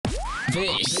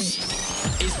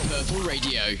This is Purple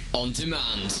Radio on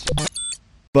demand.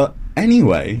 But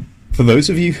anyway, for those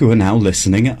of you who are now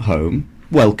listening at home,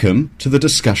 welcome to the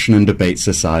Discussion and Debate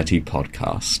Society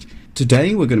podcast.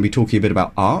 Today we're going to be talking a bit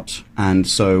about art, and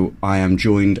so I'm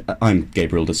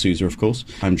Gabriel D'Souza, of course.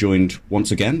 I'm joined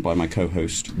once again by my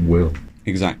co-host, Will.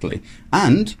 Exactly.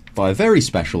 And by a very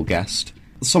special guest,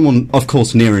 someone, of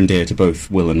course, near and dear to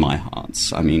both Will and my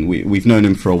hearts. I mean, we've known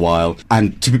him for a while,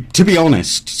 and to be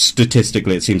honest,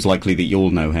 statistically, it seems likely that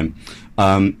you'll know him.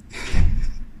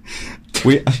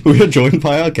 We are joined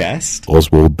by our guest,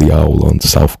 Oswald the Owl on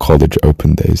South College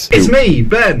Open Days. It's me,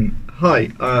 Ben. Hi,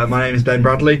 my name is Ben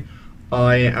Bradley.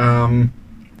 I am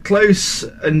close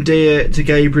and dear to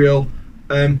Gabriel,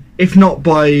 if not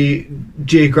by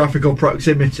geographical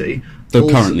proximity. Though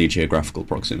currently geographical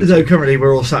proximity. Though currently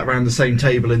we're all sat around the same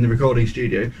table in the recording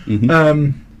studio. Mm-hmm.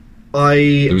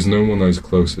 There was no one that was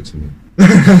closer to me.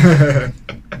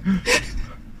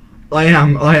 I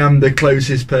am the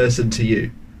closest person to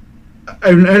you.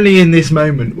 Only in this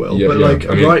moment, Will. Yeah, but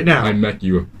I mean, right now. I met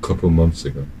you a couple months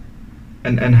ago.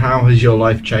 And how has your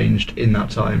life changed in that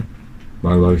time?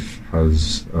 My life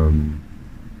has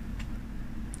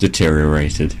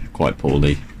deteriorated quite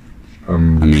poorly.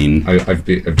 I've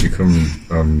become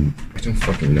I don't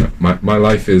fucking know. My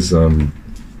life is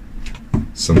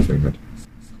something that.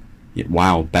 Yeah,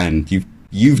 wow, Ben,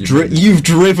 you've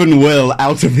driven Will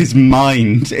out of his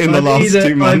mind in the last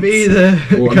 2 months. I've either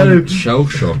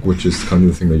Shellshock, which is kind of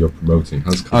the thing that you're promoting,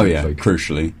 has kind of like,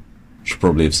 crucially, should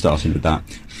probably have started with that.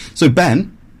 So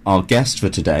Ben, our guest for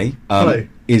today, hello.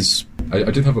 is. I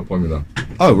did have a point with that.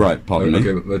 Oh right, pardon me.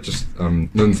 Okay, let's just no.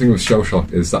 The thing with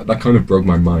Shellshock is that kind of broke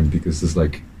my mind because there's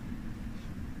like,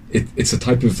 it's a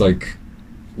type of like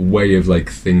way of like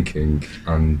thinking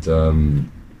and.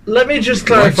 Let me just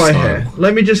clarify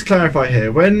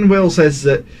here. When Will says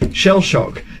that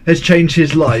Shellshock has changed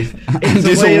his life,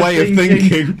 it's a way of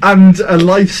thinking and a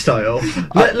lifestyle.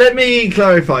 Let me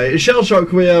clarify.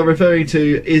 Shellshock we are referring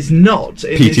to is not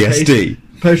in PTSD. This case,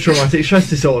 post-traumatic stress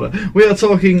disorder. We are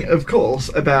talking, of course,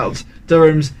 about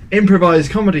Durham's improvised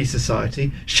comedy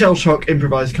society, Shellshock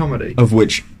Improvised Comedy, of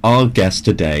which our guest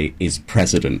today is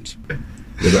president. Yeah,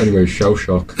 but anyway,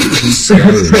 Shellshock is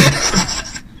scary.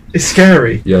 It's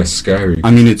scary. Yeah, scary.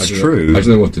 I mean, it's true. I don't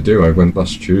know what to do. I went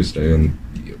last Tuesday and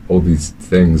all these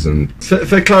things and...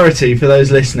 For clarity, for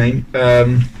those listening,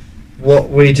 what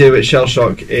we do at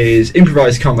Shellshock is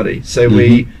improvised comedy. So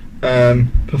we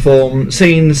perform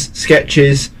scenes,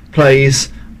 sketches,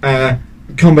 plays,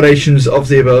 combinations of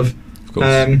the above. Of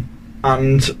course.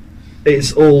 And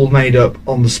it's all made up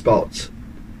on the spot.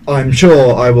 I'm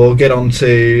sure I will get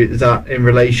onto that in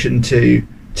relation to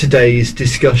today's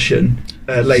discussion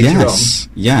later on.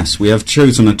 Yes, we have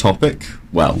chosen a topic,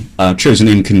 chosen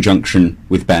in conjunction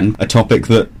with Ben, a topic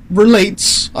that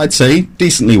relates, I'd say,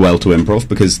 decently well to improv,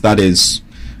 because that is,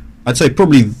 I'd say,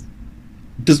 probably,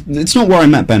 it's not where I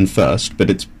met Ben first, but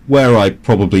it's where I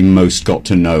probably most got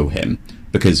to know him,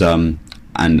 because, and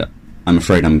I'm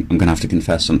afraid I'm going to have to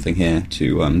confess something here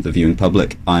to the viewing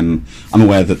public. I'm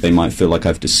aware that they might feel like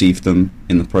I've deceived them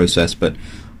in the process, but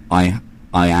I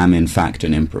am in fact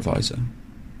an improviser.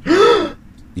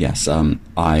 Yes,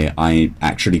 I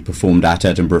actually performed at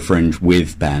Edinburgh Fringe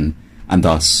with Ben, and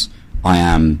thus I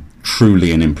am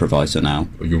truly an improviser now.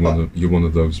 You're one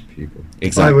of those people.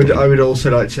 Exactly. I would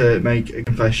also like to make a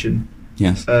confession.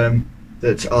 Yes.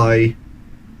 That I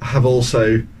have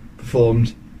also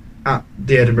performed at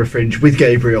the Edinburgh Fringe with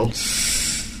Gabriel.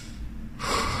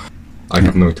 I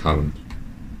have no talent.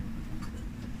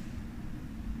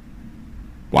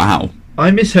 Wow. I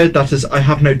misheard that as I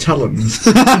have no talons.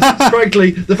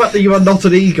 Frankly, the fact that you are not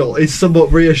an eagle is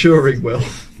somewhat reassuring, Will.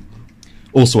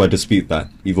 Also, I dispute that.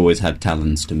 You've always had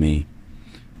talons to me.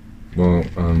 Well,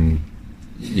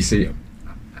 you see,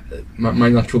 my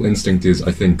natural instinct is,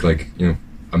 I think, like, you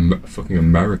know, fucking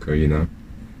America, you know,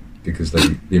 because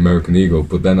they're the American eagle,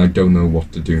 but then I don't know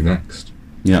what to do next.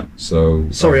 Yeah.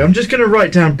 So... Sorry, I'm just going to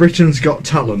write down Britain's Got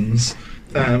Talons.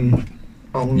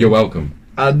 You're welcome.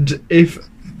 And if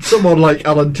someone like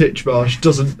Alan Titchmarsh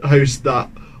doesn't host that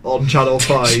on Channel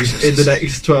 5 in the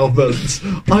next 12 months,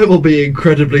 I will be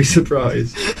incredibly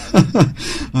surprised.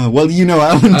 Well, you know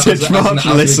Alan Titchmarsh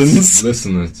listens.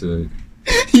 Listener to...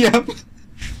 Yep.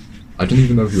 I don't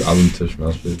even know who Alan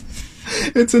Titchmarsh is.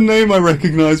 It's a name I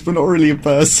recognise, but not really a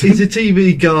person. He's a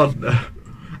TV gardener.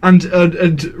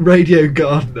 And radio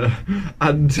gardener.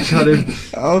 And kind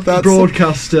of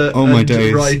broadcaster and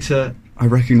writer. I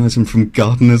recognise him from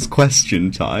Gardener's Question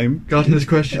Time. Gardener's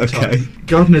Question Time. Okay.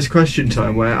 Gardener's Question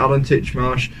Time, where Alan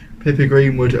Titchmarsh, Pippa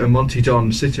Greenwood and Monty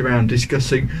Don sit around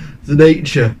discussing the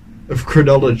nature of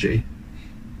chronology.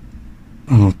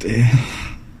 Oh dear.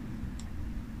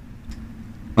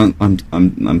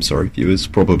 I'm sorry, viewers.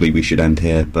 Probably we should end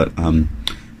here, but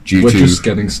we're just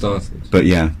getting started. But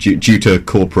yeah, due to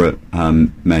corporate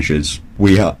measures,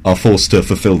 we are forced to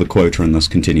fulfil the quota and thus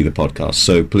continue the podcast.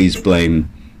 So please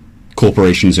blame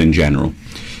corporations in general.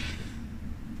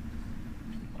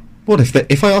 What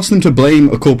if I ask them to blame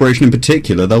a corporation in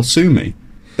particular, they'll sue me.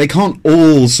 They can't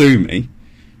all sue me.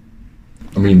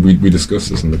 I mean, we discussed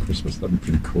this in the Christmas. That'd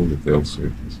be pretty cool if they all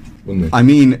sued us, wouldn't it? I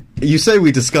mean, you say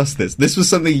we discussed this. This was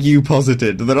something you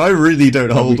posited that I really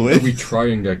don't hold with. We try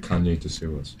and get Kanye to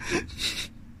sue us.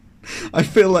 I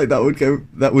feel like that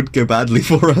would go badly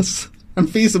for us, and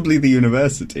feasibly the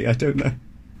university. I don't know.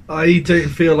 I don't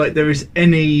feel like there is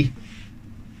any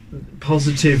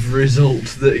positive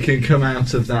result that can come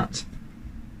out of that.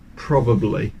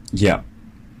 Probably. Yeah.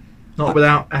 Not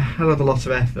without a hell of a lot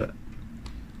of effort.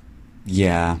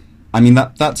 Yeah. I mean,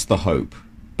 that's the hope.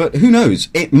 But who knows?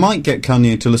 It might get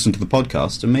Kanye to listen to the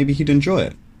podcast, and maybe he'd enjoy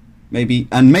it.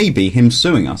 Maybe him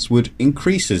suing us would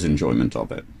increase his enjoyment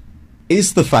of it.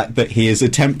 Is the fact that he is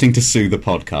attempting to sue the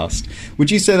podcast,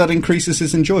 would you say that increases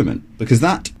his enjoyment? Because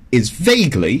that is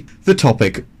vaguely the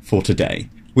topic for today,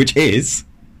 which is,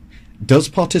 does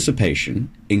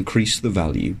participation increase the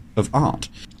value of art?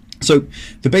 So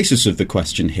the basis of the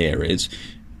question here is,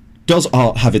 does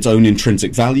art have its own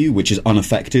intrinsic value, which is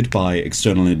unaffected by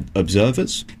external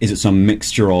observers? Is it some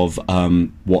mixture of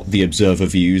what the observer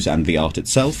views and the art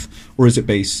itself, or is it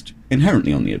based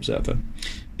inherently on the observer?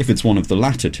 If it's one of the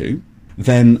latter two,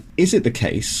 then is it the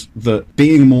case that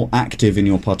being more active in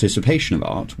your participation of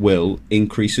art will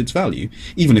increase its value,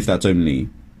 even if that's only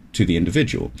to the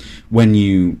individual? When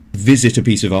you visit a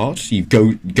piece of art, you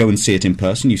go and see it in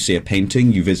person, you see a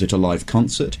painting, you visit a live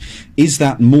concert, is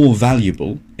that more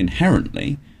valuable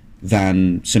inherently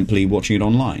than simply watching it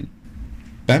online?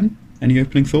 Ben, any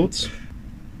opening thoughts?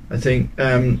 I think,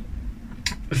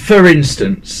 for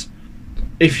instance,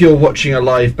 if you're watching a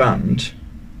live band,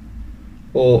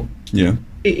 or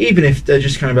even if they're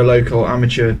just kind of a local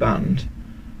amateur band,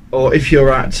 or if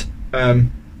you're at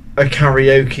a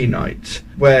karaoke night,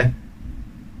 where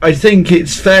I think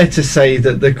it's fair to say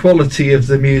that the quality of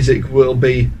the music will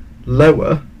be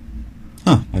lower,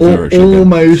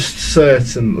 almost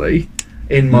certainly,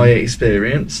 in my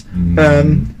experience,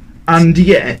 and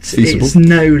yet feasible. It's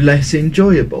no less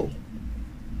enjoyable.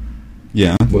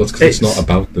 Yeah. Well, that's because it's not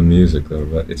about the music, though,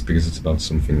 right? It's because it's about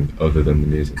something other than the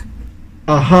music.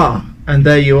 Aha! And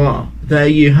there you are. There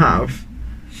you have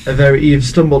you've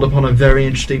stumbled upon a very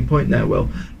interesting point there, Will.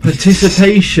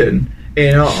 Participation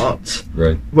in art,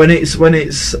 right, when it's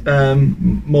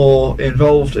more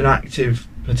involved in active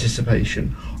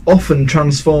participation, often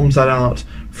transforms that art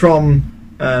from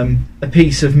a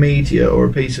piece of media or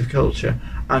a piece of culture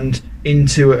and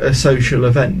into a social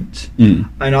event.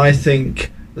 And I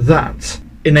think that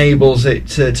enables it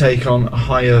to take on a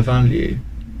higher value.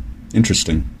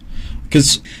 Interesting.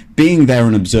 Because being there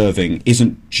and observing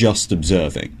isn't just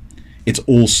observing. It's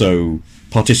also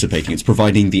participating. It's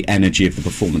providing the energy of the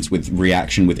performance with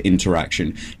reaction, with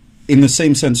interaction. In the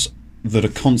same sense that a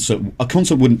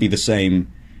concert wouldn't be the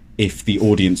same if the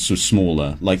audience was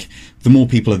smaller. Like, the more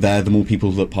people are there, the more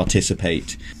people that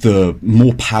participate, the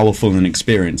more powerful an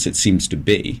experience it seems to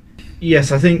be.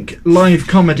 Yes, I think live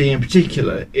comedy in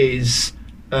particular is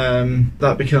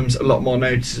that becomes a lot more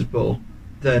noticeable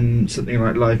than something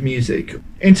like live music.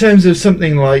 In terms of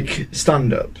something like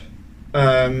stand-up,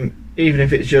 even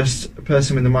if it's just a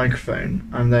person with a microphone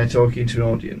and they're talking to an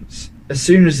audience, as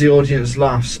soon as the audience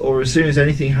laughs or as soon as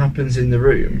anything happens in the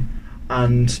room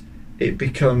and it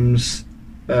becomes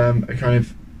a kind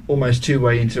of almost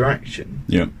two-way interaction,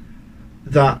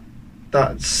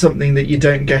 that's something that you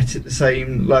don't get at the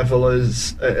same level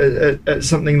as at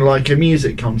something like a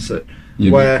music concert,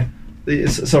 where...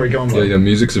 Sorry, go on. Yeah,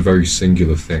 music's a very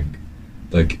singular thing.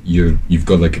 Like, you've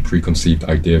got like a preconceived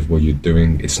idea of what you're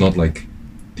doing. It's not like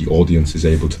the audience is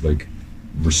able to like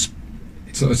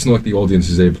it's not like the audience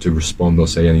is able to respond or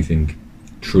say anything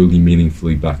truly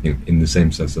meaningfully back in the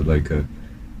same sense that like a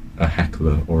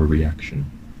heckler or a reaction.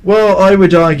 Well, I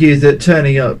would argue that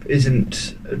turning up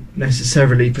isn't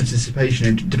necessarily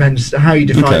participation. It depends how you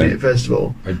define it, first of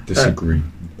all. I disagree.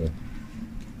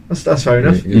 That's fair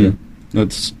enough. Yeah.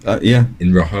 That's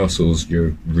In rehearsals,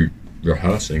 you're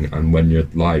rehearsing, and when you're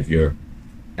live, you're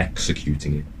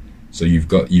executing it. So you've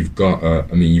got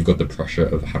the pressure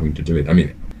of having to do it. I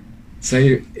mean,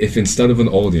 say if instead of an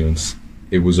audience,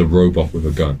 it was a robot with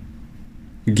a gun.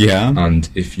 Yeah. And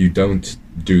if you don't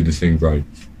do the thing right,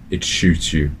 it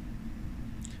shoots you.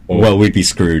 Well, we'd be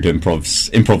screwed.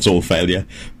 Improv's all failure.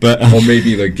 But or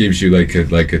maybe like gives you like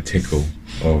a tickle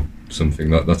or something.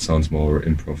 That sounds more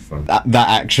improv fun. That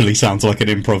actually sounds like an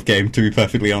improv game, to be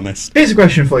perfectly honest. Here's a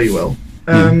question for you, Will.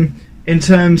 In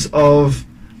terms of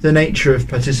the nature of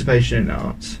participation in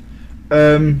art,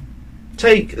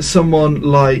 take someone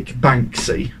like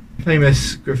Banksy,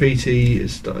 famous graffiti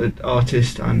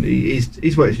artist, and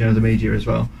he's worked in other media as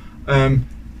well.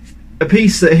 A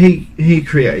piece that he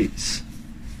creates,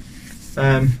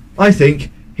 I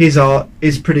think his art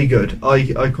is pretty good.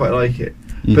 I quite like it.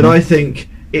 Mm-hmm. But I think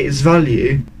its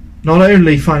value, not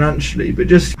only financially, but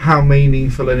just how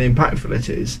meaningful and impactful it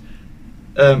is,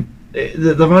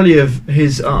 the value of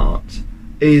his art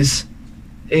is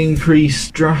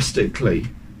increased drastically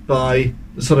by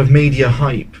the sort of media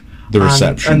hype. The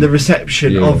reception. And the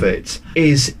reception of it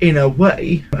is, in a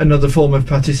way, another form of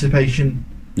participation.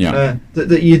 Yeah.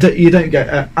 That you don't get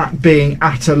at being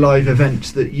at a live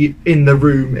event, that you in the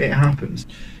room it happens.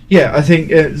 Yeah, I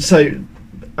think so.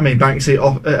 I mean, Banksy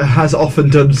has often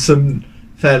done some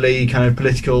fairly kind of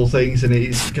political things, and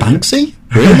he's Banksy.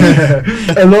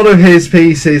 Really? A lot of his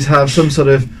pieces have some sort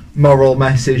of moral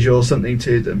message or something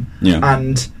to them. Yeah.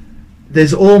 And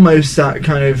there's almost that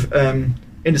kind of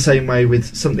in the same way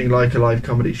with something like a live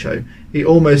comedy show. He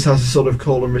almost has a sort of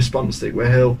call and response thing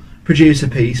where he'll produce a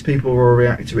piece, people will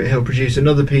react to it. He'll produce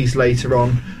another piece later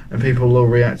on, and people will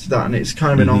react to that. And it's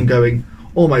kind of an ongoing,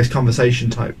 almost conversation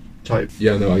type.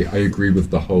 Yeah, no, I agree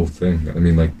with the whole thing. I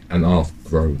mean, like, an art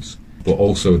grows, but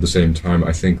also at the same time,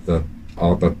 I think that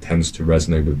art that tends to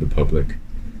resonate with the public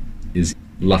is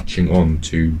latching on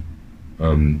to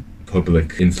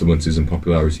public influences and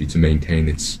popularity to maintain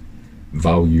its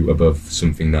value above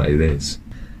something that it is.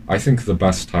 I think the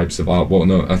best types of art, well,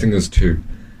 no, I think there's two.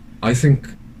 I think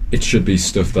it should be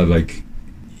stuff that, like,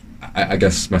 I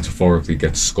guess metaphorically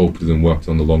gets sculpted and worked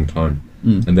on a long time.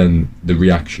 And then the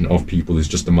reaction of people is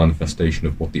just a manifestation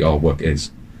of what the artwork is.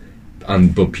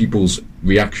 But people's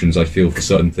reactions, I feel, for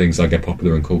certain things that get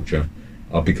popular in culture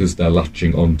are because they're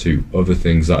latching onto other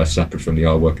things that are separate from the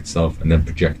artwork itself and then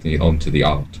projecting it onto the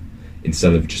art,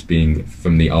 instead of just being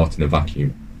from the art in a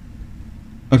vacuum.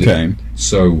 Okay.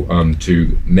 So,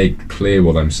 to make clear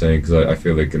what I'm saying, because I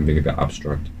feel like I'm being a bit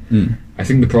abstract, I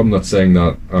think the problem that's saying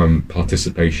that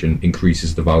participation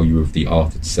increases the value of the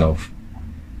art itself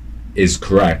is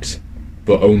correct,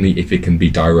 but only if it can be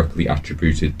directly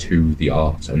attributed to the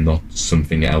art and not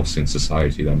something else in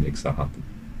society that makes that happen.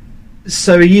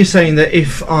 So are you saying that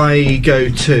if I go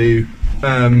to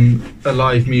a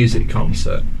live music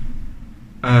concert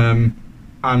and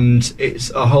it's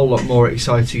a whole lot more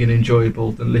exciting and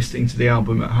enjoyable than listening to the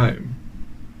album at home,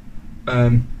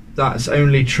 that's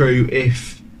only true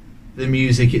if the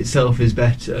music itself is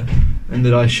better, and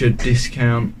that I should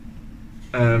discount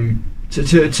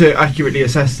to accurately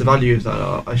assess the value of that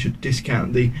art, I should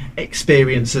discount the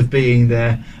experience of being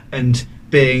there and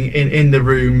being in the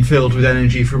room filled with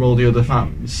energy from all the other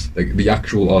fans. Like the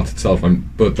actual art itself,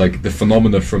 but like the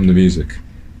phenomena from the music.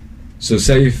 So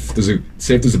say if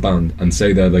there's a band and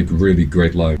say they're like really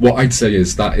great live, what I'd say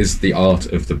is that is the art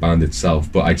of the band itself,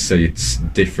 but I'd say it's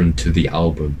different to the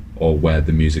album or where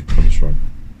the music comes from.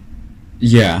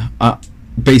 Yeah,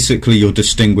 basically you're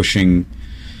distinguishing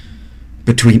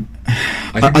between...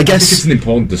 I guess think it's an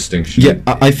important distinction. Yeah,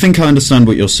 I think I understand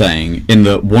what you're saying, in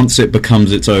that once it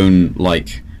becomes its own,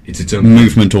 like, it's its own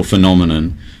movement or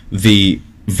phenomenon, the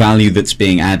value that's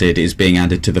being added is being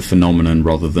added to the phenomenon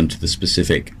rather than to the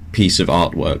specific piece of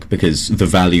artwork, because the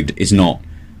value is not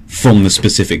from the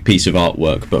specific piece of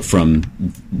artwork, but from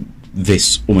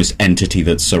this almost entity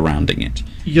that's surrounding it.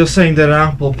 You're saying that an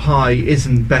apple pie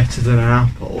isn't better than an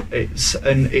apple, it's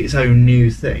its own new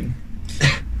thing.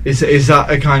 Is that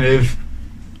a kind of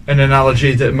an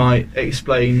analogy that might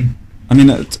explain? I mean,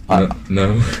 no.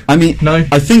 I mean, no.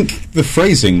 I think the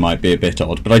phrasing might be a bit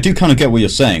odd, but I do kind of get what you're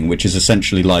saying, which is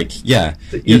essentially like, yeah,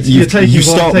 you're taking you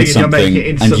start with something and you're making it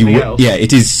into something else. Yeah,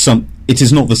 it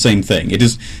is not the same thing. It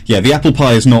is, yeah, the apple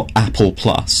pie is not apple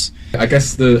plus. I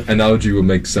guess the analogy would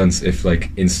make sense if, like,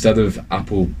 instead of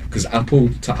apple, because apple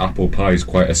to apple pie is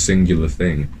quite a singular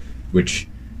thing, which,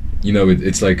 you know,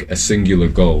 it's like a singular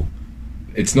goal.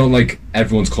 It's not like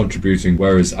everyone's contributing,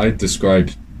 whereas I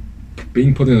describe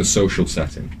being put in a social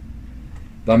setting.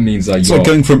 That means that it's like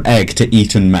going from egg to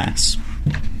Eton mass.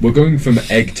 We're going from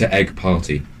egg to egg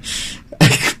party.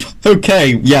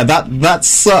 Okay, yeah, that's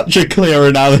such a clear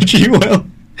analogy, Will.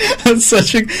 That's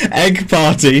such an egg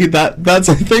party. That's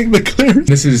I think the clearest.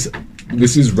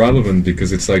 This is relevant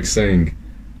because it's like saying,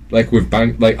 like with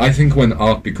I think when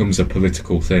art becomes a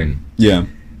political thing, yeah,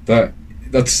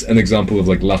 that's an example of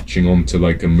like latching onto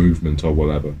like a movement or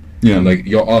whatever. Yeah, and like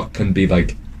your art can be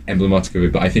like emblematic of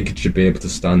it, but I think it should be able to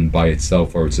stand by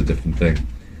itself, or it's a different thing.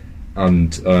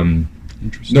 And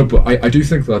Interesting. No, but I do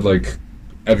think that, like,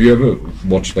 have you ever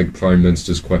watched, like, Prime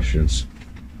Minister's Questions?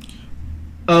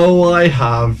 Oh, I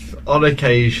have, on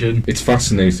occasion. It's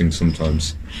fascinating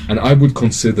sometimes, and I would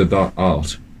consider that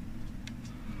art.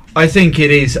 I think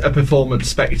it is a performance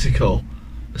spectacle,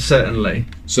 certainly.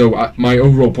 So my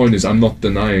overall point is, I'm not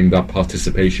denying that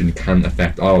participation can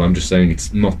affect art. I'm just saying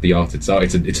it's not the art itself.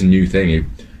 It's a new thing. It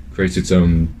creates its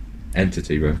own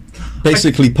entity, right?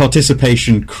 Basically,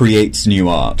 participation creates new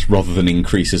art rather than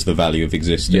increases the value of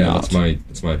existing art. Yeah,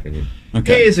 that's my opinion.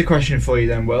 Okay. Here's a question for you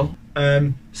then, Will.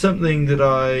 Something that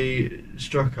I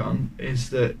struck on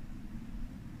is that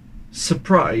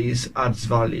surprise adds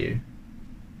value.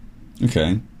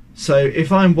 Okay. So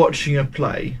if I'm watching a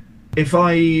play, if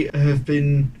I have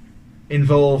been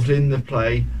involved in the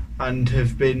play and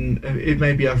have been,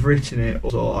 maybe I've written it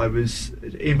or I was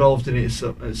involved in it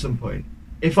at some point,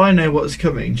 if I know what's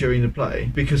coming during the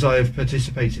play because I have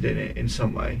participated in it in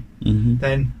some way,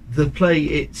 then the play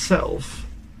itself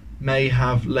may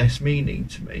have less meaning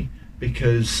to me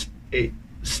because it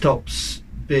stops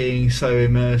being so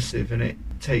immersive and it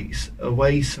takes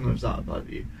away some of that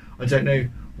value. I don't know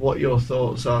what your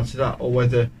thoughts are to that, or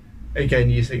whether,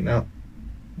 again, you think that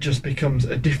just becomes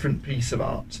a different piece of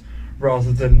art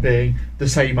rather than being the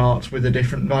same art with a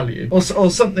different value, or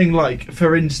something like,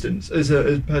 for instance, as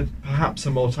perhaps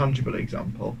a more tangible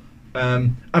example,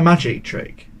 a magic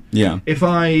trick. Yeah. If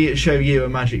I show you a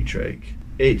magic trick,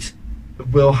 it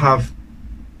will have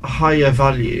a higher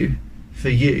value for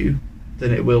you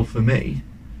than it will for me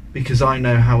because I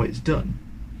know how it's done.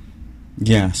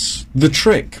 Yes, the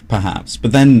trick, perhaps,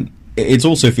 but then it's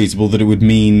also feasible that it would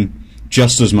mean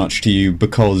just as much to you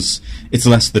because it's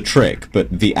less the trick, but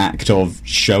the act of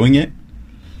showing it.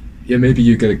 Yeah, maybe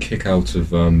you get a kick out of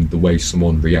the way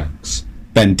someone reacts.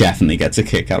 Ben definitely gets a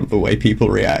kick out of the way people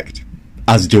react,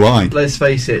 as do I. Let's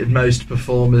face it, most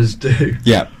performers do.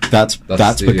 Yeah, that's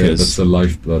because that's the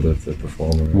lifeblood of the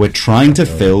performer. We're trying to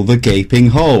fill the gaping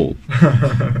hole.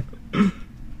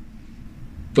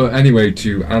 But anyway,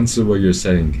 to answer what you're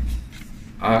saying,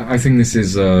 I think this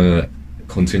is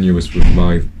continuous with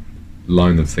my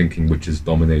line of thinking, which has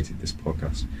dominated this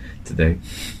podcast today,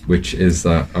 which is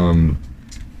that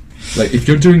like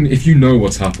if you know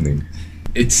what's happening,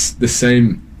 it's the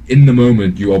same in the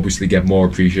moment. You obviously get more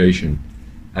appreciation,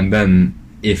 and then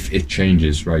if it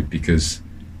changes, right? Because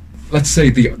let's say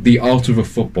the art of a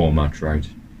football match, right?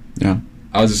 Yeah.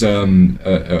 As are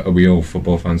we all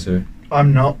football fans here?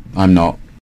 I'm not.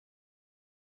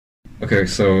 Okay,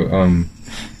 so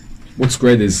what's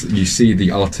great is you see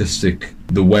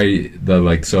the way that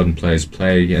like certain players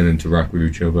play and interact with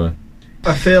each other.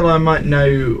 I feel I might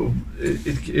know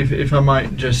if I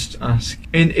might just ask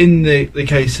in the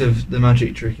case of the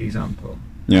magic trick example.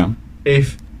 Yeah.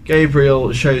 If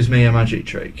Gabriel shows me a magic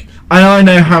trick and I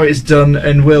know how it's done,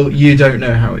 and Will, you don't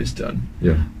know how it's done.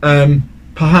 Yeah.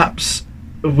 Perhaps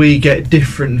we get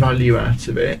different value out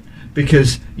of it,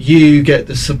 because you get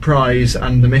the surprise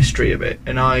and the mystery of it,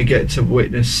 and I get to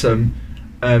witness some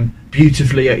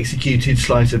beautifully executed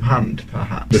sleight of hand,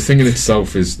 perhaps. The thing in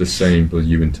itself is the same, but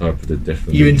you interpret it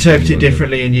differently. You interpret it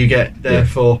differently, and you get,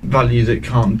 therefore, value that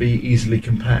can't be easily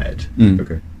compared.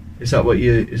 Okay. Is that what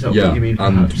you mean,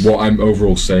 perhaps? And what I'm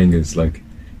overall saying is, like,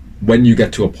 when you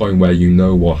get to a point where you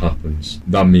know what happens,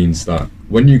 that means that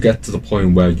when you get to the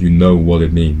point where you know what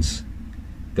it means,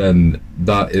 then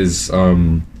that is...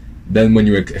 then when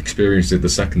you experience it the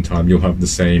second time, you'll have the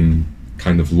same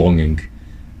kind of longing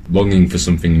for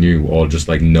something new, or just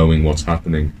like knowing what's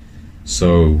happening.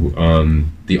 So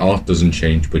the art doesn't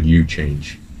change, but you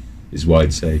change, is what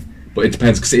I'd say. But it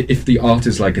depends, because if the art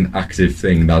is like an active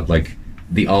thing, that like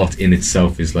the art in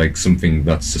itself is like something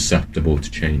that's susceptible to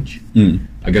change.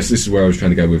 I guess this is where I was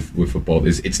trying to go with football.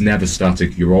 Is it's never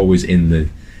static. You're always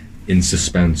in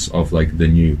suspense of like the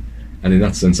new, and in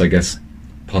that sense, I guess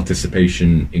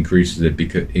participation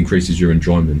increases your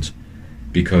enjoyment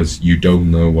because you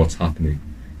don't know what's happening.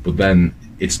 But then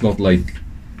it's not like,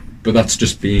 but that's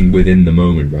just being within the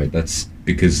moment, right? That's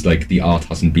because like the art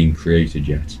hasn't been created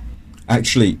yet.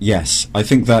 Actually, yes, I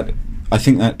think that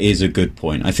is a good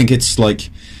point. I think it's like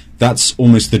that's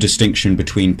almost the distinction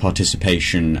between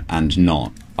participation and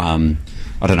not.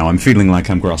 I don't know, I'm feeling like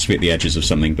I'm grasping at the edges of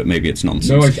something, but maybe it's nonsense.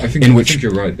 No, I think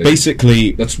you're right.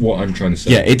 Basically... That's what I'm trying to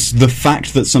say. Yeah, it's the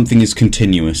fact that something is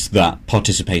continuous that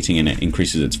participating in it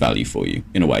increases its value for you,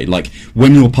 in a way. Like,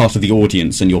 when you're part of the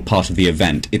audience and you're part of the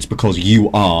event, it's because you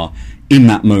are, in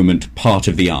that moment, part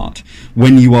of the art.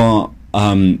 When you are...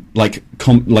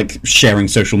 like sharing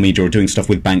social media or doing stuff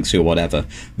with Banksy or whatever,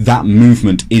 that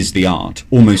movement is the art,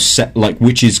 almost set, like,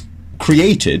 which is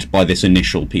created by this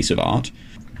initial piece of art,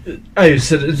 Oh,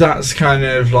 so that's kind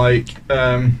of like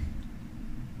a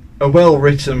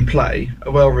well-written play,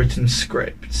 a well-written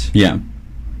script. Yeah.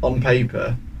 On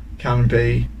paper, can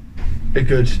be a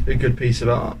good piece of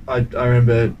art. I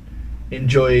remember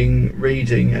enjoying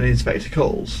reading an Inspector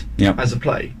Calls as a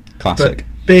play. Classic. But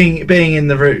being in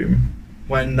the room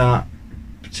when that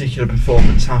particular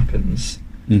performance happens,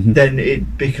 then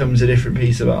it becomes a different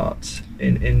piece of art.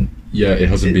 It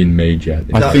hasn't been made yet.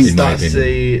 I think that's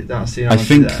the I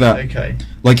think there. that okay.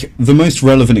 Like the most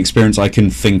relevant experience I can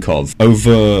think of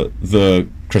over the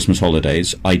Christmas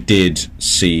holidays, I did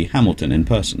see Hamilton in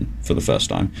person for the first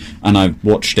time, and I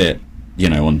watched it,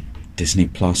 on Disney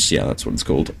Plus. Yeah, that's what it's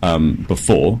called.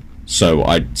 Before, so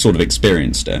I sort of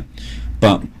experienced it,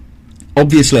 but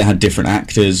obviously it had different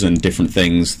actors and different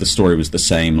things. The story was the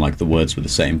same, like the words were the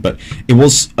same, but it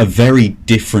was a very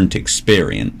different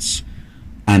experience.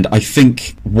 And I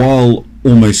think while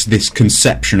almost this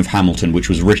conception of Hamilton, which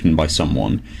was written by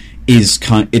someone,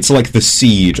 it's like the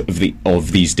seed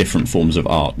of these different forms of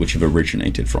art which have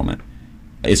originated from it,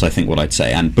 is I think what I'd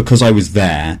say. And because I was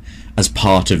there as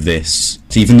part of this,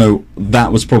 even though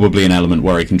that was probably an element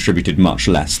where I contributed much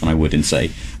less than I would in,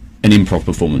 say, an improv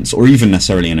performance, or even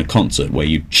necessarily in a concert where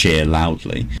you cheer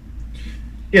loudly.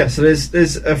 Yeah, so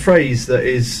there's a phrase that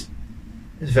is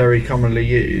very commonly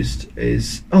used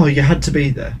is, "Oh, you had to be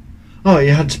there. Oh,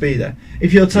 you had to be there."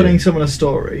 If you're telling someone a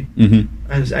story,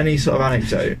 as any sort of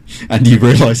anecdote, and you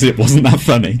realise it wasn't that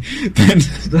funny, then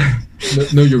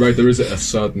no, you're right. There is a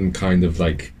certain kind of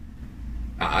like,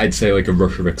 I'd say like a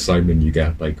rush of excitement you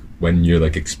get like when you're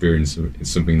like experiencing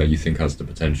something that you think has the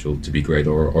potential to be great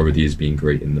or already is being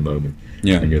great in the moment.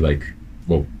 Yeah, and you're like,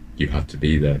 well, you have to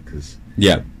be there because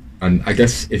And I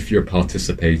guess if you're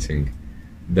participating,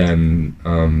 then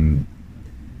I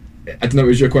don't know.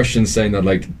 Is your question saying that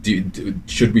like,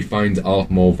 should we find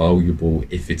art more valuable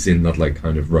if it's in that like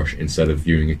kind of rush instead of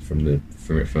viewing it from a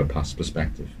past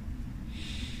perspective?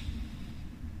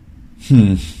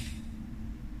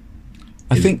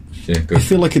 I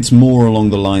feel like it's more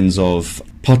along the lines of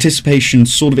participation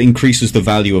sort of increases the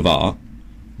value of art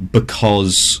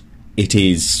because it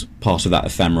is part of that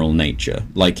ephemeral nature.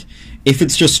 Like if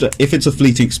it's a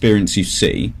fleeting experience you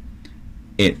see,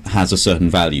 it has a certain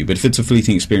value. But if it's a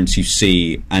fleeting experience you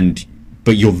see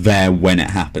but you're there when it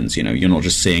happens, you're not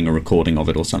just seeing a recording of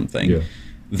it or something,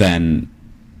 then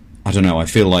I don't know, I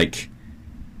feel like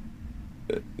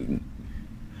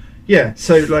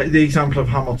so like the example of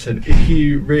Hamilton, if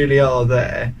you really are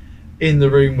there in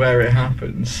the room where it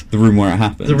happens,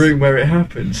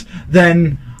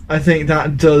 then I think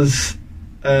that does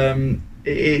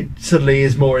it suddenly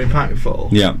is more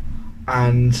impactful.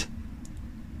 And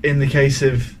in the case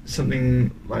of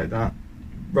something like that,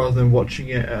 rather than watching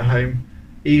it at home,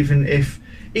 even if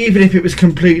it was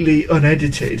completely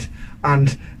unedited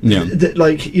and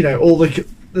all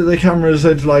the cameras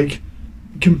had like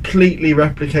completely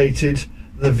replicated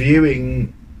the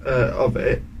viewing of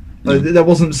it, there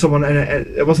wasn't an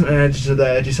editor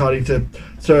there deciding to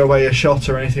throw away a shot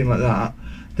or anything like that,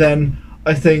 then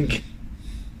I think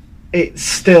it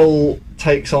still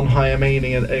takes on higher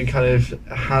meaning and kind of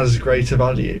has greater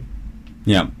value.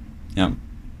 Yeah,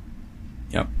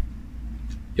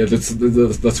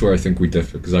 that's where I think we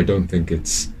differ, because I don't think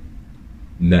it's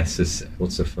necessary.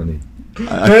 What's so funny?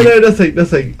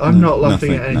 Nothing. I'm not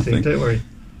laughing at anything. Don't worry.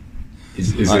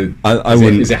 I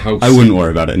wouldn't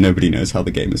worry about it. Nobody knows how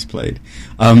the game is played.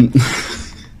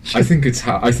 I think it's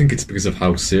because of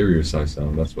how serious I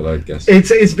sound. That's what I'd guess.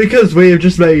 It's because we have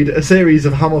just made a series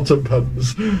of Hamilton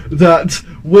puns that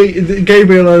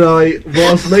Gabriel and I,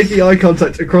 whilst making eye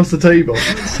contact across the table,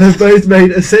 have both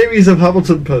made a series of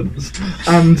Hamilton puns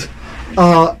and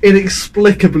are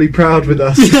inexplicably proud with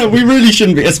us. Yeah, we really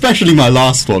shouldn't be, especially my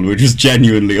last one, which was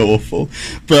genuinely awful.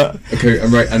 But okay,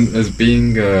 I'm right. And as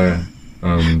being as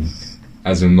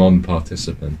a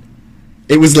non-participant,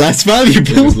 it was less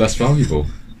valuable.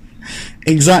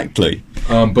 Exactly.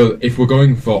 But if we're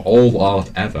going for all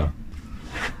art ever,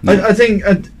 I think,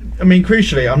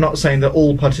 crucially, I'm not saying that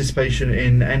all participation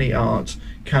in any art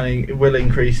will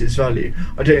increase its value.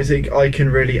 I don't think I can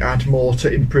really add more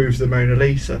to improve the Mona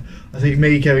Lisa. I think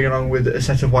me going along with a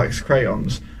set of wax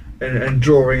crayons and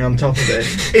drawing on top of it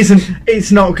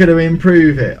it's not going to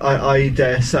improve it, I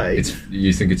dare say.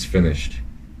 You think it's finished?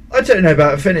 I don't know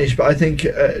about finished, but I think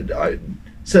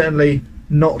certainly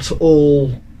not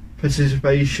all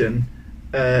participation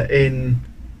in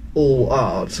all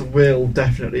art will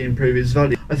definitely improve its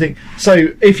value. I think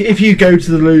so. If you go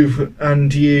to the Louvre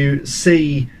and you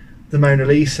see the Mona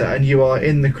Lisa and you are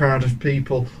in the crowd of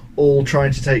people all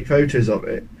trying to take photos of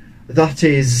it, that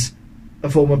is a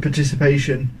form of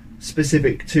participation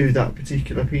specific to that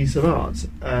particular piece of art.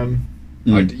 And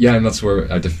that's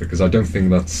where I differ, because I don't think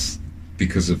that's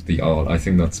because of the art. I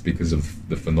think that's because of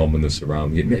the phenomena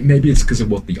surrounding it. Maybe it's because of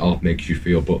what the art makes you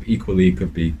feel, but equally it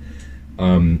could be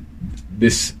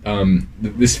this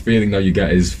feeling that you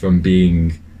get is from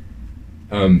being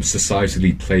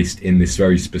societally placed in this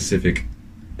very specific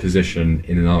position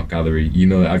in an art gallery. You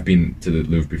know, I've been to the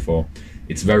Louvre before.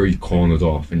 It's very cornered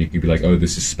off, and you can be like, oh,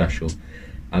 this is special.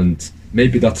 And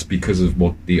maybe that's because of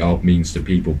what the art means to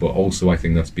people, but also I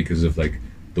think that's because of like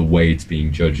the way it's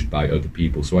being judged by other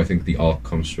people. So I think the art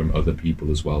comes from other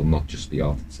people as well, not just the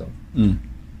art itself.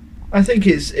 I think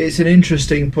it's an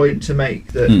interesting point to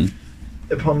make that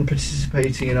upon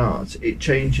participating in art, it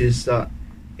changes that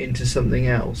into something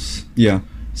else. Yeah.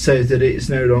 So that it's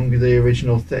no longer the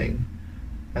original thing.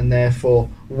 And therefore,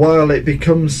 while it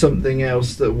becomes something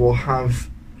else that will have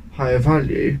higher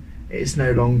value, it's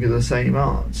no longer the same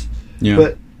art. Yeah.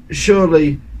 But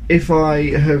surely, if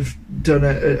I have done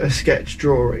a sketch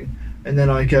drawing and then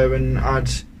I go and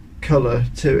add colour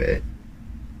to it,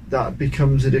 that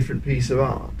becomes a different piece of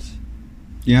art.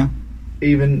 Yeah.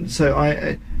 Even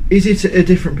so, is it a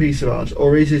different piece of art,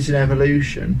 or is it an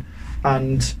evolution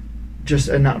and just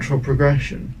a natural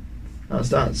progression?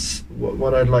 That's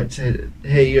what I'd like to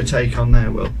hear your take on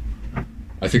there, Will.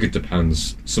 I think it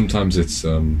depends. Sometimes it's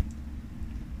an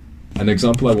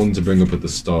example I wanted to bring up at the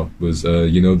start was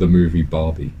you know the movie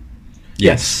Barbie.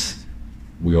 Yes.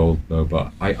 We all know,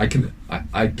 but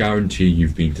I guarantee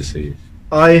you've been to see it.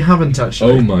 I haven't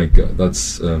actually. Oh my god,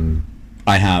 that's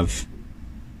I have.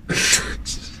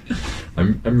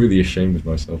 I'm really ashamed of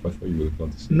myself. I thought you would have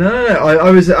gone to see it. No,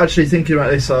 I was actually thinking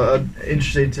about this, so I'm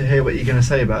interested to hear what you're going to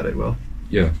say about it, Will.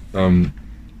 Yeah,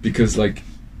 because like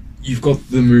you've got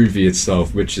the movie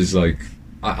itself, which is like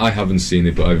I haven't seen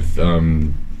it, but I've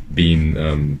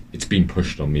been it's been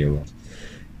pushed on me a lot.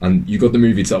 And you got the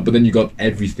movie itself, but then you got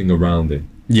everything around it.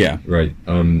 Yeah. Right.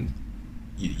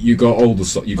 You got all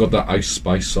the you got that Ice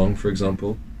Spice song, for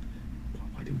example.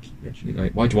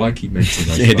 Why do I keep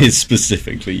mentioning Ice Spice? It is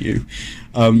specifically you.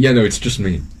 Yeah, no, it's just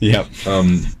me. Yep.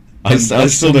 I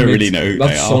still don't really know who that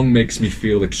they are. song makes me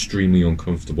feel extremely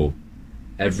uncomfortable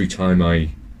every time I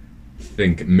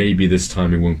think maybe this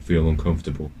time it won't feel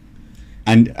uncomfortable.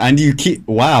 And you keep...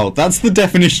 Wow, that's the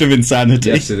definition of insanity.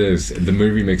 Yes, it is. The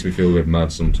movie makes me feel a bit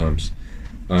mad sometimes.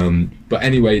 But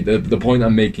anyway, the point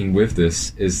I'm making with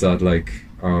this is that, like,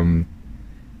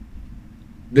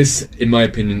 this, in my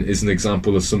opinion, is an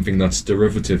example of something that's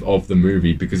derivative of the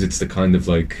movie, because it's the kind of,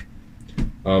 like,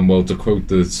 well, to quote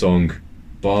the song,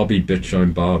 Barbie, bitch,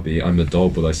 I'm Barbie, I'm a doll,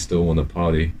 but I still want to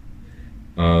party.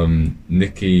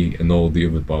 Nikki and all the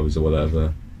other Barbies or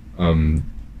whatever,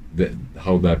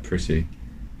 how they're pretty.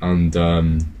 And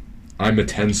I'm a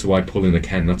 10, so I pull in a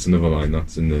Ken. That's another line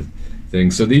that's in the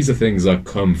thing. So these are things that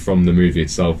come from the movie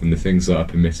itself, and the things that are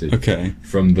permitted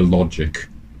from the logic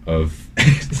of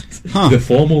the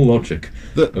formal logic.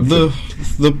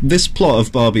 This plot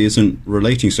of Barbie isn't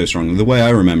relating so strongly. The way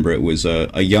I remember it was a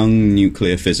young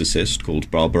nuclear physicist called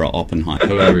Barbara Oppenheimer.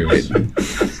 Hilarious.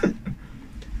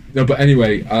 No, but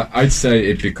anyway, I'd say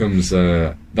it becomes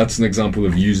that's an example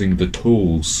of using the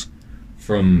tools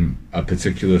from a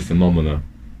particular phenomena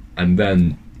and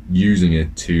then using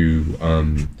it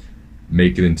to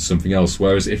make it into something else.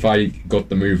 Whereas if I got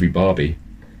the movie Barbie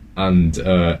and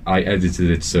I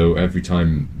edited it so every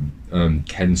time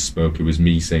Ken spoke, it was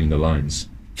me saying the lines.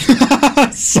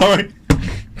 Sorry.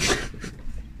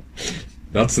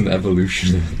 That's an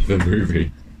evolution of the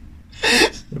movie.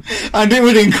 And it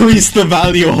would increase the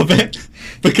value of it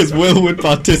because Will would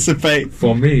participate.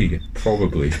 For me,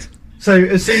 probably. So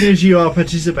as soon as you are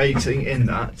participating in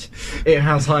that, it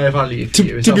has higher value for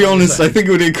you. To be honest, I think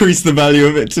it would increase the value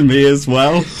of it to me as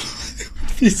well. It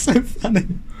would be so funny.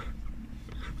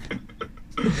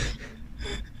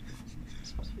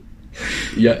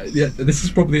 Yeah. This is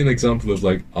probably an example of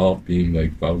like art being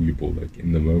like valuable, like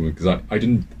in the moment, because I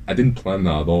didn't plan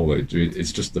that at all.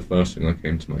 It's just the first thing that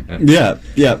came to my head.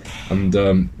 Yeah.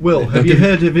 And Will, have you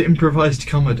heard of improvised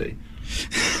comedy?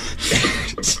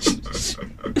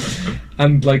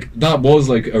 And like that was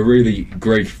like a really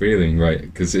great feeling, right?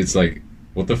 Because it's like,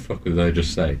 what the fuck did I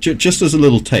just say? Just as a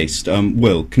little taste,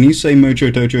 Will, can you say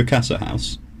Mojo Dojo Casa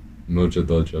House? Mojo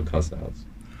Dojo Casa House.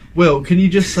 Will, can you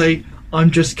just say,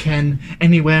 I'm just Ken,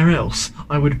 anywhere else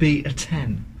I would be a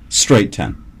 10? Straight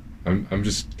 10. I'm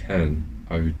just Ken,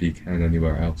 I would be Ken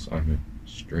anywhere else, I'm a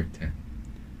straight 10.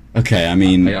 Okay, I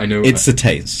mean, I know it's a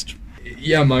taste.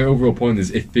 Yeah, my overall point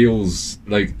is it feels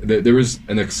like there is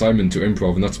an excitement to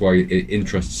improv, and that's why it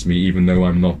interests me, even though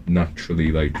I'm not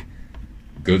naturally like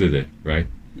good at it, right?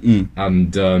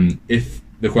 And if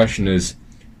the question is,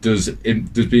 does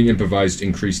being improvised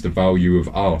increase the value of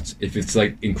art? If it's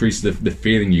like increase the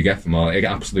feeling you get from art, it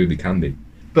absolutely can be.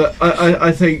 But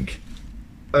I think,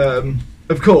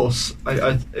 of course,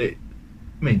 I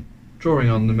mean, drawing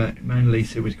on the Mona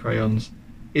Lisa with crayons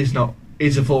is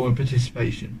a form of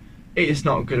participation. It's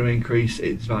not going to increase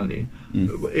its value.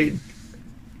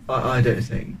 I don't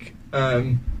think.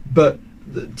 But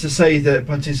to say that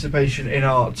participation in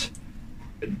art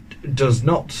does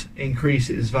not increase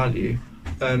its value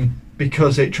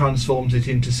because it transforms it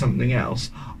into something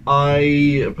else,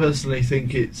 I personally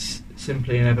think it's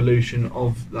simply an evolution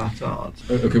of that art.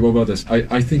 Okay, what about this?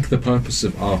 I think the purpose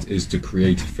of art is to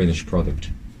create a finished product.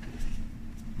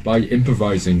 By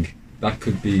improvising, that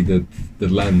could be the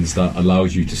lens that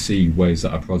allows you to see ways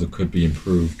that a product could be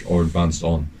improved or advanced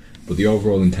on. But the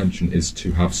overall intention is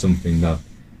to have something that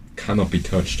cannot be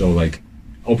touched, or like,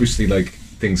 obviously, like,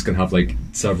 things can have like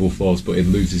several flaws, but it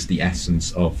loses the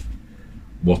essence of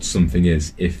what something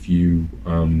is if you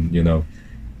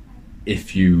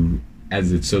if you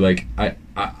edit. So like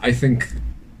I think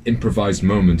improvised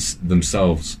moments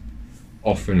themselves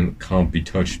often can't be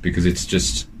touched because it's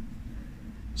just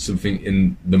something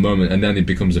in the moment, and then it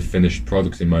becomes a finished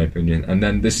product, in my opinion. And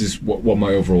then this is what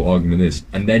my overall argument is,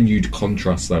 and then you'd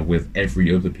contrast that with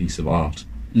every other piece of art.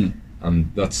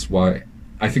 And that's why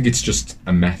I think it's just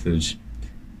a method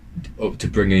to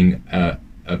bringing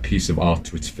a piece of art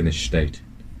to its finished state,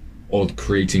 or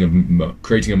creating a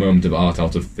moment of art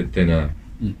out of thin air.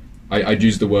 I'd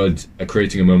use the word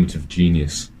creating a moment of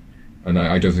genius, and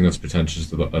I don't think that's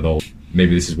pretentious at all.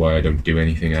 Maybe this is why I don't do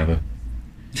anything ever.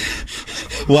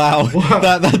 Wow.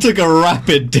 That took a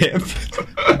rapid dip.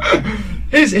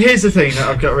 Here's the thing that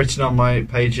I've got written on my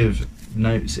page of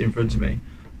notes in front of me.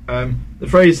 The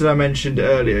phrase that I mentioned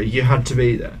earlier, you had to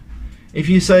be there. If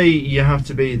you say you have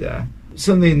to be there,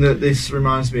 something that this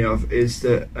reminds me of is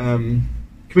that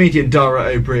comedian Dara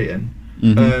O'Brien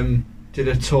did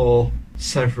a tour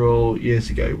several years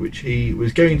ago which he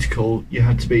was going to call You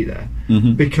Had to Be There,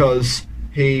 because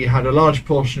he had a large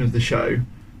portion of the show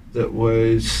that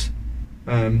was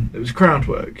crowd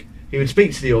work. He would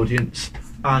speak to the audience,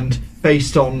 and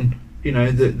based on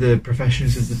the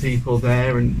professions of the people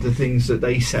there and the things that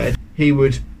they said, he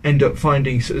would end up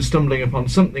stumbling upon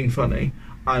something funny,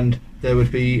 and there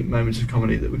would be moments of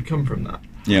comedy that would come from that.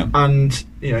 Yeah. And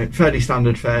fairly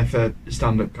standard fare for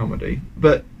stand-up comedy.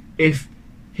 But if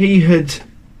he had,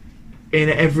 in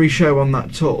every show on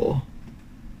that tour,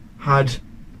 had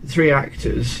 3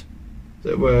 actors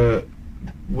that were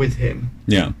with him,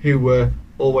 who were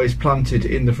always planted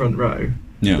in the front row,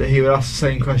 that he would ask the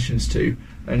same questions to,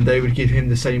 and they would give him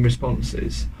the same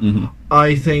responses,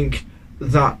 I think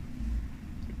that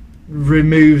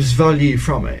removes value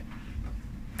from it.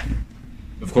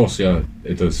 Of course, yeah,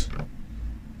 it does.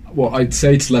 Well, I'd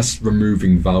say it's less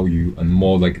removing value and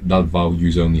more like that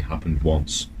value's only happened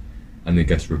once and it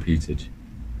gets repeated.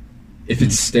 If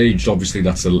it's staged, obviously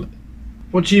that's a...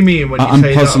 What do you mean when you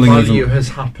say that value has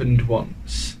happened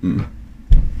once?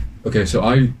 Okay, so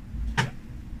are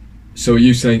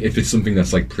you saying if it's something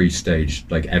that's like pre-staged,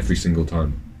 like every single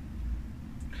time?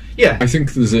 Yeah. I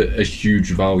think there's a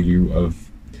huge value of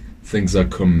things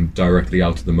that come directly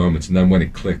out of the moment, and then when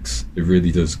it clicks, it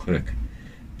really does click.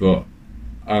 But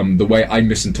the way I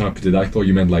misinterpreted, I thought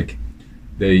you meant like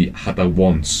they had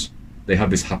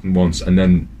this happen once, and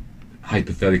then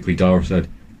hypothetically Dara said,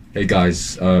 hey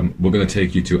guys, we're going to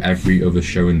take you to every other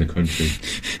show in the country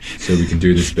so we can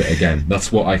do this bit again.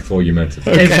 That's what I thought you meant.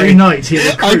 Okay. Every night he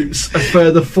recruits a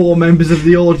further 4 members of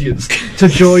the audience to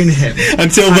join him.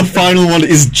 Until the final one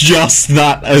is just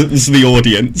that as the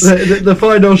audience. The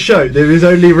final show, there is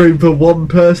only room for 1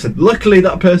 person. Luckily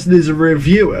that person is a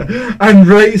reviewer and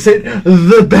rates it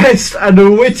the best and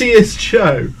wittiest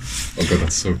show. Oh god,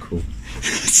 that's so cool.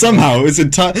 Somehow it's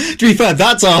to be fair,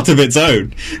 that's art of its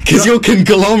own, because you're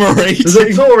conglomerating.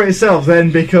 The tour itself then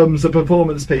becomes a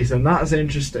performance piece, and that's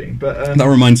interesting. But that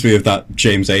reminds me of that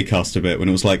James Acaster bit when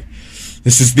it was like,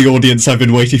 this is the audience I've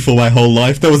been waiting for my whole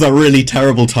life. There was a really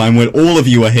terrible time when all of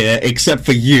you are here except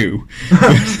for you.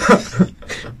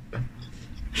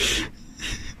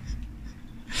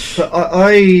 But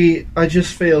I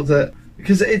just feel that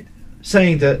because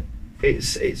saying that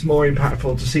it's more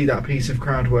impactful to see that piece of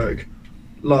crowd work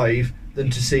live than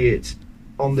to see it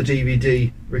on the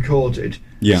DVD recorded.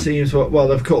 Seems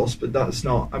well, of course, but that's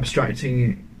not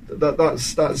abstracting.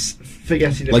 That's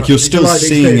forgetting. Like you're still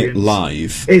seeing it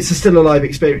live. It's still a live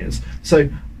experience. So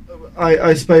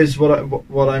I suppose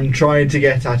what I'm trying to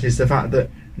get at is the fact that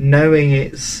knowing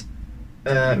it's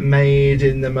made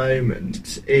in the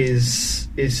moment is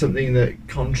something that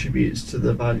contributes to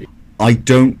the value. I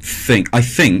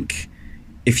think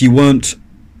if you weren't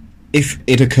if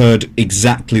it occurred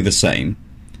exactly the same,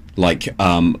 like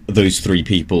those three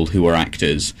people who were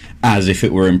actors, as if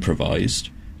it were improvised,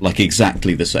 like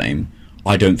exactly the same,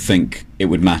 I don't think it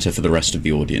would matter for the rest of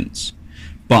the audience.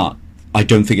 But I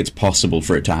don't think it's possible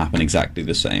for it to happen exactly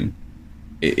the same.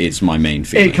 It's my main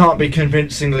feeling. It can't be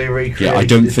convincingly recreated. Yeah, I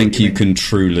don't think you can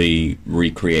truly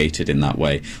recreate it in that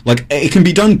way. Like, it can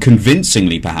be done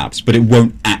convincingly, perhaps, but it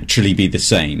won't actually be the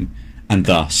same, and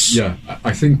thus... Yeah,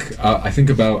 I think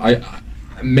about...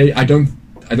 I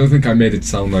don't think I made it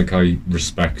sound like I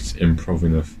respect improv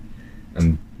enough,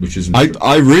 and which isn't true.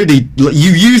 I really...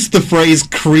 You used the phrase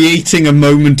 "creating a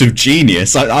moment of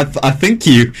genius." I think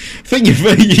you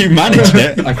managed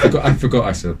it. I forgot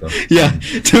I said that. Yeah,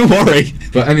 don't worry.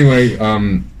 But anyway,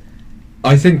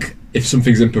 I think if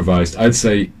something's improvised, I'd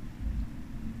say,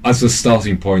 as a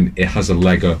starting point, it has a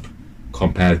leg up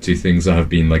compared to things that have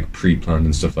been like pre-planned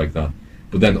and stuff like that.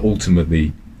 But then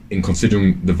ultimately, in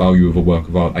considering the value of a work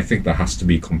of art, I think that has to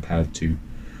be compared to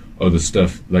other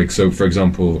stuff. Like, so for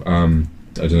example,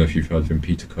 I don't know if you've heard of him,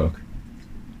 Peter Cook.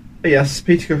 Yes,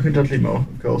 Peter Cook and Dudley Moore,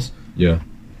 of course. Yeah,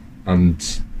 and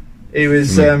he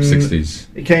was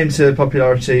 60s. He came to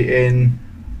popularity in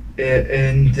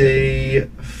the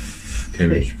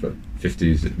Cambridge,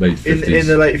 50s, late 50s. In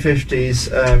the late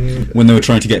 50s, when they were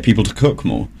trying to get people to cook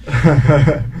more.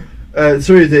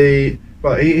 Through the...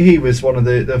 Well, he was one of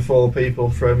the four people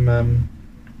from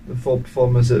the four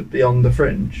performers at Beyond the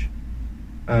Fringe.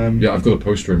 Yeah, I've got a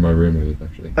poster in my room of it,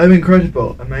 actually. Oh,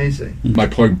 incredible. Amazing. My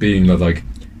point being that, like,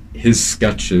 his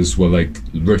sketches were, like,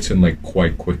 written, like,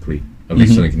 quite quickly, at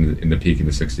least like in the peak in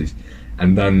the 60s.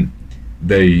 And then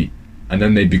they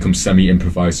become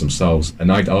semi-improvised themselves.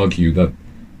 And I'd argue that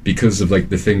because of, like,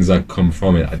 the things that come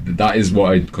from it, that is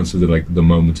what I'd consider, like, the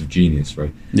moment of genius,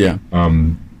 right? Yeah.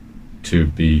 To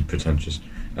be pretentious.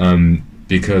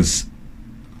 Because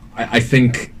I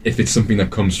think if it's something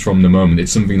that comes from the moment,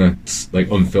 it's something that's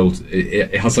like unfiltered.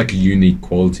 It has like a unique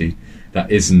quality that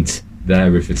isn't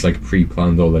there if it's like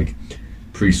pre-planned or like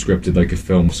pre-scripted like a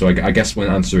film. So I guess when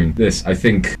answering this, I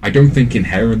don't think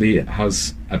inherently it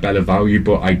has a better value,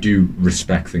 but I do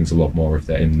respect things a lot more if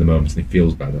they're in the moment and it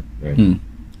feels better, right?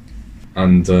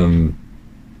 And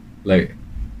like,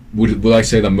 would I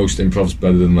say that most improv's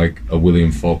better than like a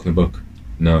William Faulkner book?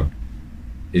 No.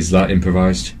 Is that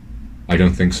improvised? I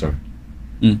don't think so.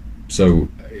 So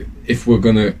if we're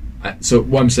gonna... So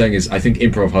what I'm saying is I think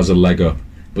improv has a leg up,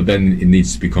 but then it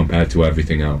needs to be compared to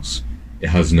everything else. It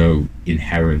has no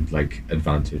inherent like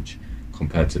advantage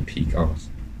compared to peak art.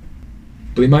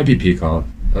 But it might be peak art.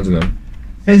 I don't know.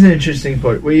 Here's an interesting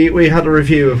point. We had a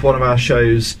review of one of our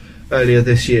shows earlier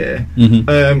this year,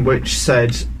 which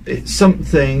said it's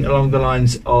something along the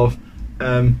lines of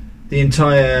the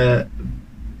entire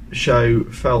show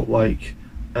felt like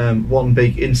one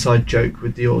big inside joke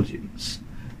with the audience,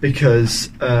 because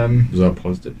was that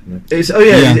positive?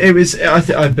 It was.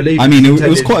 I believe. I mean, it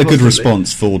was quite a good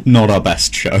response for not our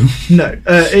best show. No,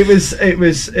 it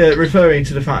was referring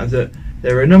to the fact that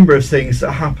there are a number of things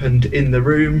that happened in the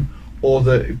room, or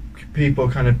that people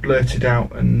kind of blurted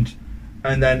out and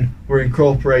then were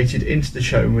incorporated into the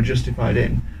show and were justified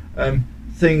in.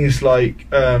 Things like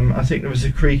I think there was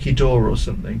a creaky door or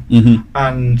something,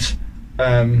 and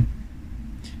and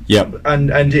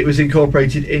it was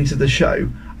incorporated into the show.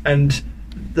 And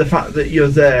the fact that you're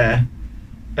there,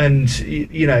 and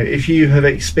you know, if you have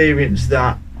experienced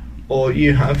that, or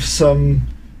you have some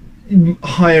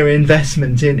higher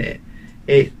investment in it,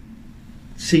 it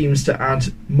seems to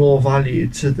add more value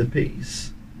to the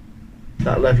piece.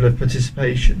 That level of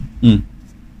participation.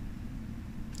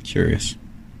 Curious.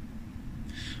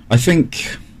 I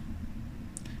think,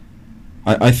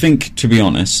 to be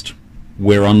honest,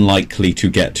 we're unlikely to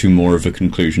get to more of a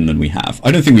conclusion than we have.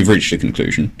 I don't think we've reached a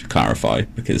conclusion, to clarify,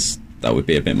 because that would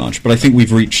be a bit much, but I think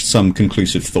we've reached some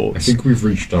conclusive thoughts. I think we've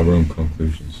reached our own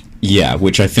conclusions. Yeah,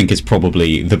 which I think is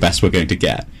probably the best we're going to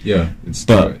get. Yeah, it's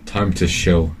time to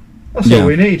chill. That's all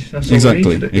we need. That's all we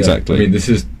need to do. Exactly. I mean, this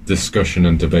is discussion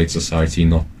and debate society,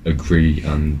 not agree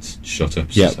and shut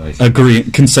up society. Agree,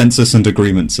 consensus and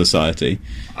agreement society.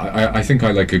 I think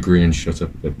I like agree and shut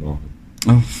up a bit more.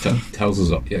 Tells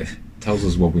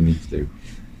us what we need to do.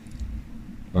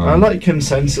 I like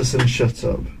consensus and shut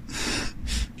up.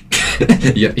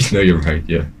 Yeah, no, you're right.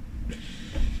 Yeah.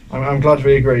 I'm glad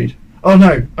we agreed. Oh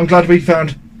no, I'm glad we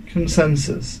found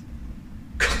consensus.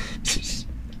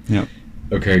 Yeah.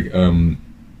 Okay.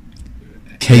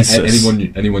 Cases.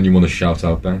 Anyone you want to shout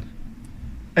out, Ben?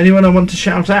 Anyone I want to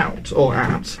shout out or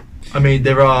at? I mean,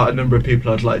 there are a number of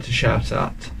people I'd like to shout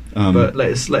at, but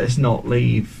let's not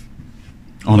leave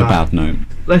on a bad note.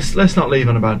 Let's not leave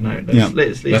on a bad note.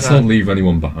 Let's not leave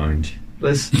anyone behind.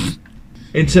 Let's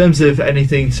in terms of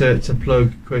anything to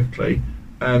plug quickly,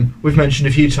 we've mentioned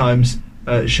a few times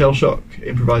Shellshock,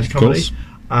 improvised comedy,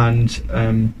 and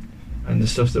the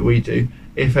stuff that we do.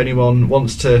 If anyone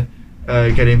wants to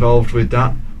get involved with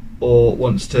that or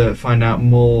wants to find out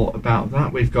more about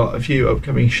that, we've got a few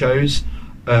upcoming shows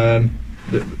that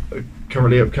are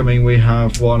currently upcoming. We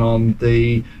have one on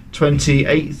the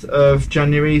 28th of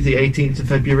January, the 18th of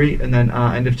February, and then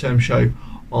our end of term show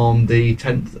on the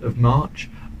 10th of March.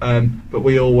 But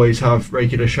we always have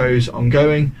regular shows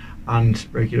ongoing and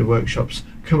regular workshops.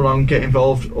 Come along, get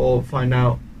involved, or find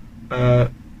out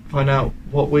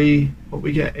what we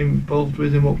get involved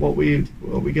with and what we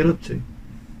get up to.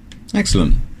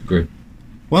 Excellent. Great.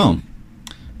 Well,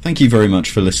 thank you very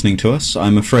much for listening to us.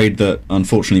 I'm afraid that,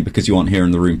 unfortunately, because you aren't here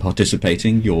in the room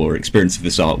participating, your experience of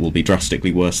this art will be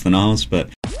drastically worse than ours, but...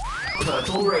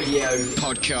 Purple Radio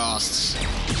Podcasts.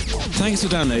 Thanks for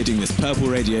downloading this Purple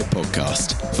Radio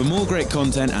podcast. For more great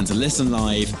content and to listen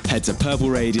live, head to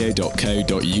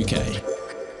purpleradio.co.uk.